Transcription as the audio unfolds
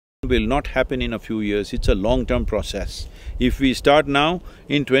will not happen in a few years, it's a long-term process. If we start now,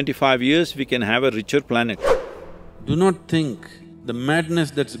 in 25 years we can have a richer planet. Do not think the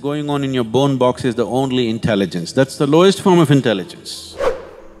madness that's going on in your bone box is the only intelligence, that's the lowest form of intelligence.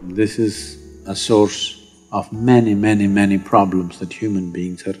 This is a source of many problems that human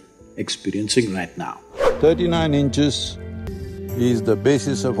beings are experiencing right now. 39 inches is the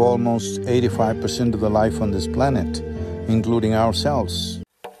basis of almost 85% of the life on this planet, including ourselves.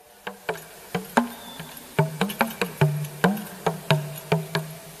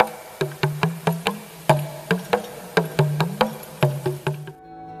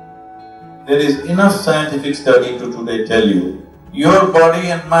 There is enough scientific study to today tell you, your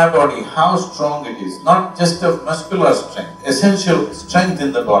body and my body, how strong it is, not just of muscular strength, essential strength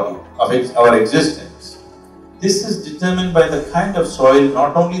in the body of our existence. This is determined by the kind of soil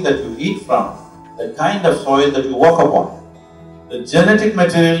not only that you eat from, the kind of soil that you walk upon. The genetic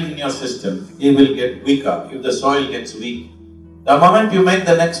material in your system, it will get weaker if the soil gets weak. The moment you make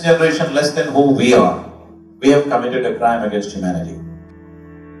the next generation less than who we are, we have committed a crime against humanity.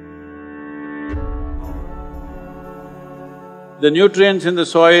 The nutrients in the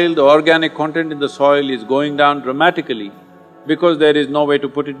soil, the organic content in the soil is going down dramatically because there is no way to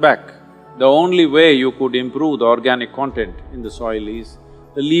put it back. The only way you could improve the organic content in the soil is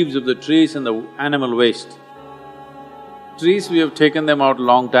the leaves of the trees and the animal waste. Trees, we have taken them out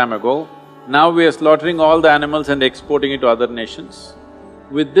long time ago, now we are slaughtering all the animals and exporting it to other nations.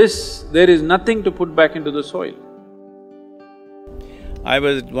 With this, there is nothing to put back into the soil. I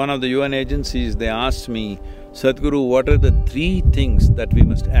was at one of the UN agencies, they asked me, Sadhguru, what are the three things that we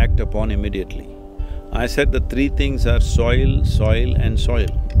must act upon immediately? I said the three things are soil, soil and soil.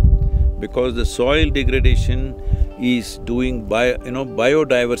 Because the soil degradation is doing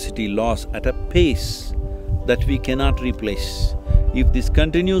biodiversity loss at a pace that we cannot replace. If this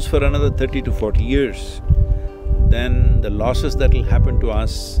continues for another 30 to 40 years, then the losses that will happen to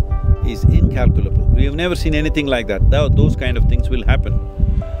us is incalculable. We have never seen anything like that, those kind of things will happen.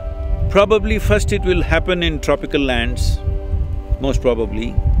 Probably first it will happen in tropical lands, most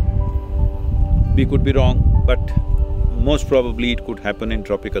probably. We could be wrong, but most probably it could happen in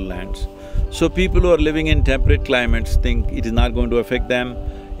tropical lands. So people who are living in temperate climates think it is not going to affect them.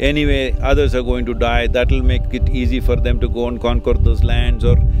 Anyway, others are going to die, that'll make it easy for them to go and conquer those lands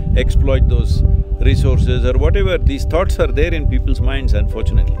or exploit those resources or whatever. These thoughts are there in people's minds,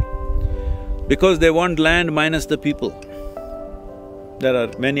 unfortunately, because they want land minus the people. There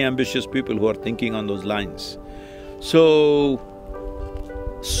are many ambitious people who are thinking on those lines. So,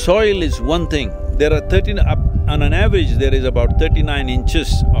 soil is one thing. There are on an average, there is about 39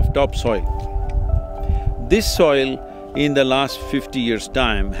 inches of topsoil. This soil in the last 50 years'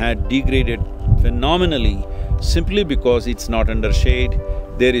 time had degraded phenomenally simply because it's not under shade,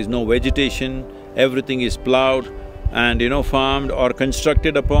 there is no vegetation, everything is plowed and farmed or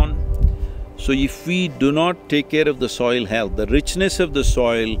constructed upon. So if we do not take care of the soil health, the richness of the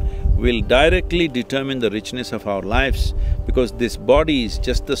soil will directly determine the richness of our lives, because this body is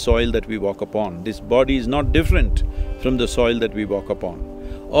just the soil that we walk upon. This body is not different from the soil that we walk upon.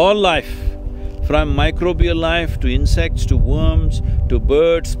 All life, from microbial life to insects to worms to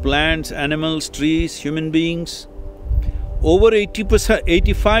birds, plants, animals, trees, human beings, over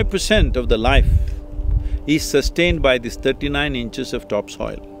 85% of the life is sustained by this 39 inches of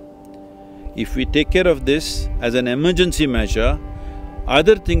topsoil. If we take care of this as an emergency measure,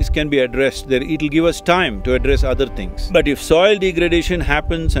 other things can be addressed, it'll give us time to address other things. But if soil degradation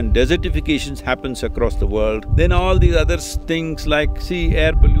happens and desertification happens across the world, then all these other things like,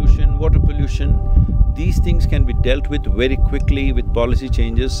 air pollution, water pollution, these things can be dealt with very quickly with policy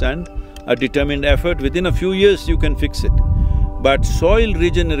changes and a determined effort. Within a few years you can fix it. But soil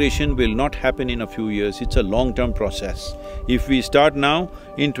regeneration will not happen in a few years, it's a long-term process. If we start now,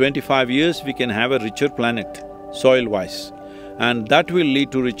 in 25 years we can have a richer planet, soil-wise. And that will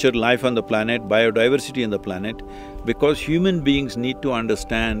lead to richer life on the planet, biodiversity on the planet, because human beings need to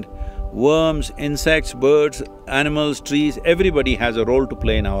understand worms, insects, birds, animals, trees, everybody has a role to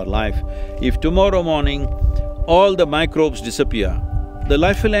play in our life. If tomorrow morning all the microbes disappear, the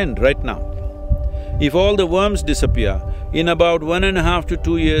life will end right now. If all the worms disappear, in about 1.5 to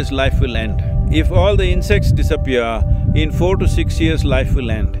 2 years, life will end. If all the insects disappear, in 4 to 6 years, life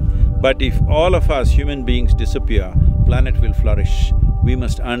will end. But if all of us human beings disappear, planet will flourish. We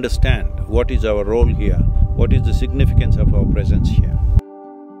must understand what is our role here, what is the significance of our presence here.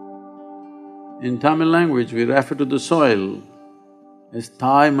 In Tamil language, we refer to the soil as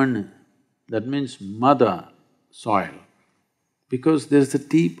Thai Mannu, that means mother soil, because there's a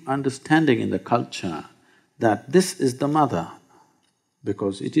deep understanding in the culture that this is the mother.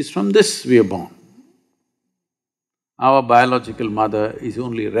 because it is from this we are born. Our biological mother is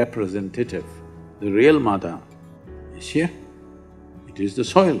only representative. The real mother is here. It is the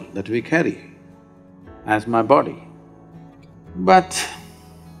soil that we carry as my body. But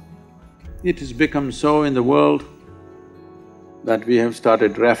it has become so in the world that we have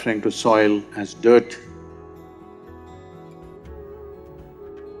started referring to soil as dirt.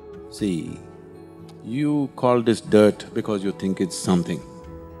 See, you call this dirt because you think it's something.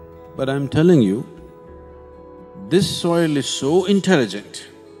 But I'm telling you, this soil is so intelligent.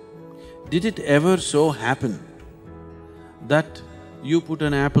 Did it ever so happen that you put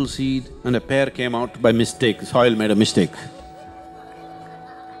an apple seed and a pear came out by mistake, the soil made a mistake?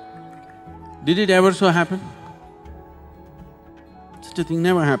 Did it ever so happen? Such a thing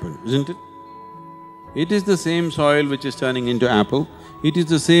never happened, isn't it? It is the same soil which is turning into apple, it is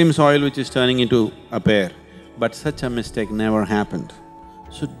the same soil which is turning into a pear, but such a mistake never happened.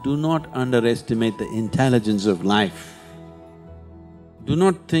 So do not underestimate the intelligence of life. Do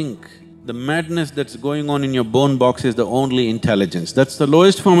not think the madness that's going on in your bone box is the only intelligence, that's the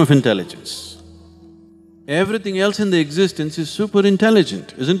lowest form of intelligence. Everything else in the existence is super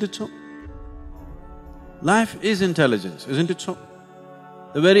intelligent, isn't it so? Life is intelligence, isn't it so?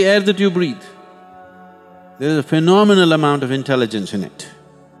 The very air that you breathe, there is a phenomenal amount of intelligence in it.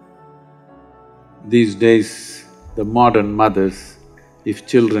 These days, the modern mothers, if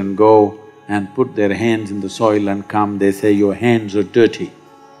children go and put their hands in the soil and come, they say, your hands are dirty.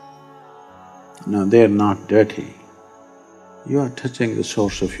 No, they're not dirty. You are touching the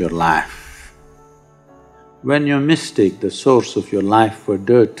source of your life. When you mistake the source of your life for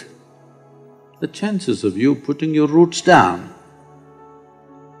dirt, the chances of you putting your roots down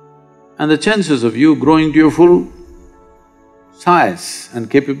and the chances of you growing to your full size and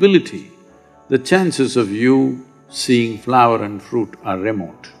capability, the chances of you seeing flower and fruit are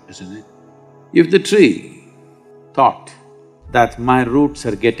remote, isn't it? If the tree thought that my roots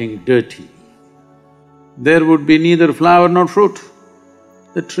are getting dirty, there would be neither flower nor fruit.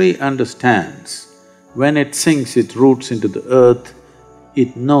 The tree understands, when it sinks its roots into the earth,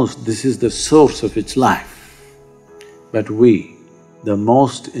 it knows this is the source of its life. But we, the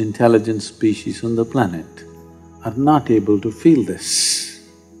most intelligent species on the planet, are not able to feel this.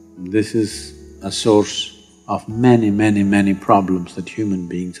 This is a source of many problems that human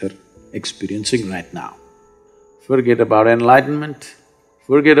beings are experiencing right now. Forget about enlightenment,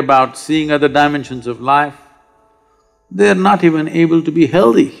 forget about seeing other dimensions of life. They're not even able to be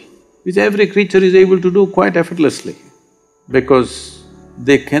healthy, which every creature is able to do quite effortlessly, because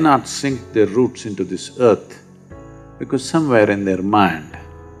they cannot sink their roots into this earth, because somewhere in their mind,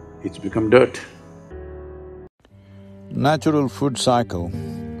 it's become dirt. Natural food cycle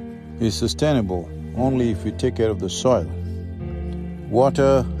is sustainable only if we take care of the soil.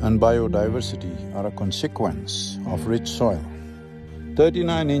 Water and biodiversity are a consequence of rich soil.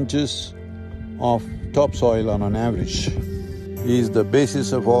 39 inches of topsoil on an average is the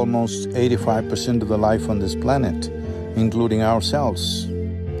basis of almost 85% of the life on this planet, including ourselves.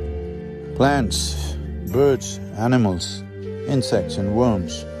 Plants, birds, animals, insects and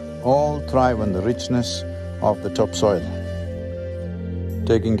worms all thrive on the richness of the topsoil.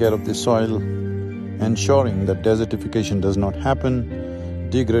 Taking care of the soil, ensuring that desertification does not happen,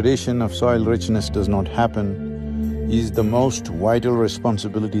 degradation of soil richness does not happen, is the most vital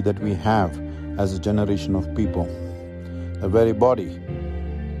responsibility that we have as a generation of people. The very body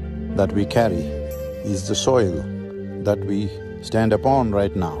that we carry is the soil that we stand upon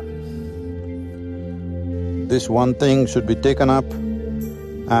right now. This one thing should be taken up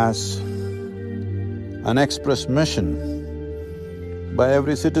as an express mission by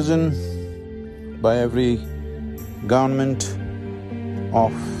every citizen, by every government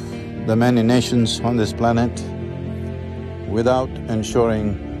of the many nations on this planet. Without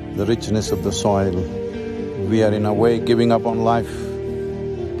ensuring the richness of the soil, we are in a way giving up on life.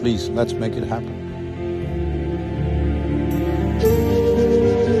 Please, let's make it happen.